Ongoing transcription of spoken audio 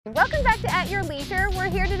Welcome back to At Your Leisure. We're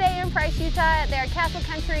here today in Price, Utah at their Castle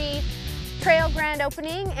Country Trail grand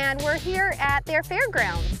opening, and we're here at their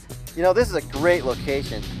fairgrounds. You know, this is a great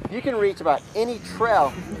location. You can reach about any trail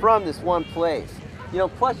from this one place. You know,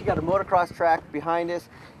 plus you got a motocross track behind us,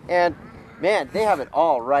 and man, they have it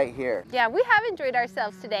all right here. Yeah, we have enjoyed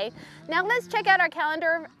ourselves today. Now let's check out our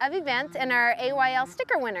calendar of events and our AYL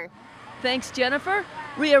sticker winner. Thanks, Jennifer.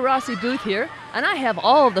 Rhea Rossi Booth here, and I have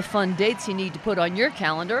all of the fun dates you need to put on your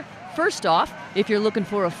calendar. First off, if you're looking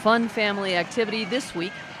for a fun family activity this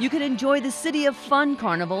week, you can enjoy the City of Fun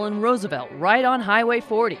Carnival in Roosevelt, right on Highway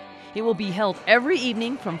 40. It will be held every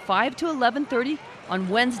evening from 5 to 11:30 on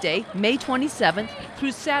Wednesday, May 27th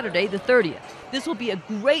through Saturday the 30th. This will be a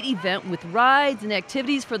great event with rides and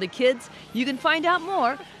activities for the kids. You can find out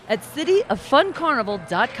more at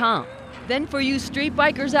cityoffuncarnival.com. Then for you street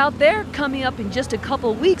bikers out there, coming up in just a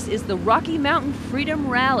couple weeks is the Rocky Mountain Freedom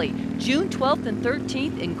Rally, June 12th and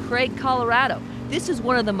 13th in Craig, Colorado. This is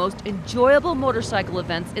one of the most enjoyable motorcycle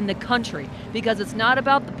events in the country because it's not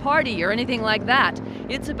about the party or anything like that.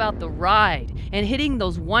 It's about the ride and hitting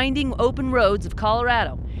those winding open roads of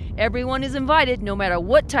Colorado. Everyone is invited no matter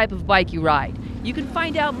what type of bike you ride. You can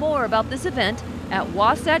find out more about this event at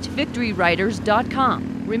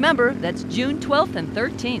wasatchvictoryriders.com. Remember, that's June 12th and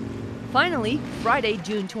 13th. Finally, Friday,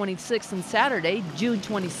 June 26th and Saturday, June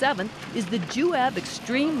 27th, is the Juab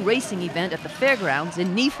Xtreme Racing Event at the fairgrounds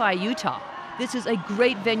in Nephi, Utah. This is a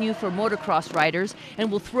great venue for motocross riders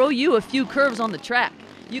and will throw you a few curves on the track.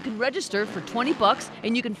 You can register for $20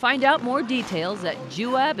 and you can find out more details at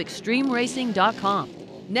juabxtremeracing.com.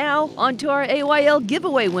 Now, on to our AYL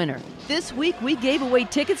giveaway winner. This week, we gave away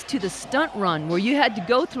tickets to the stunt run where you had to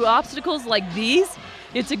go through obstacles like these.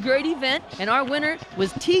 It's a great event, and our winner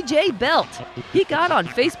was TJ Belt. He got on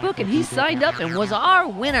Facebook and he signed up and was our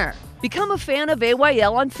winner. Become a fan of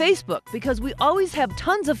AYL on Facebook because we always have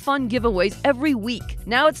tons of fun giveaways every week.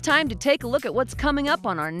 Now it's time to take a look at what's coming up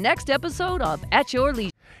on our next episode of At Your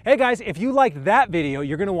Leisure. Hey guys, if you liked that video,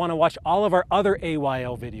 you're going to want to watch all of our other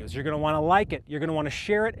AYL videos. You're going to want to like it, you're going to want to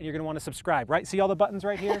share it, and you're going to want to subscribe, right? See all the buttons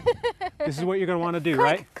right here? This is what you're going to want to do,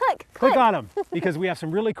 right? Click on them because we have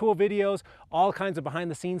some really cool videos, all kinds of behind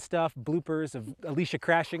the scenes stuff, bloopers of Alicia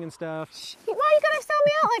crashing and stuff. Why are you going to sell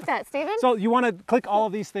me out like that, Steven? So you want to click all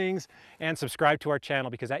of these things and subscribe to our channel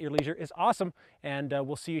because At Your Leisure is awesome, and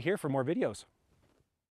we'll see you here for more videos.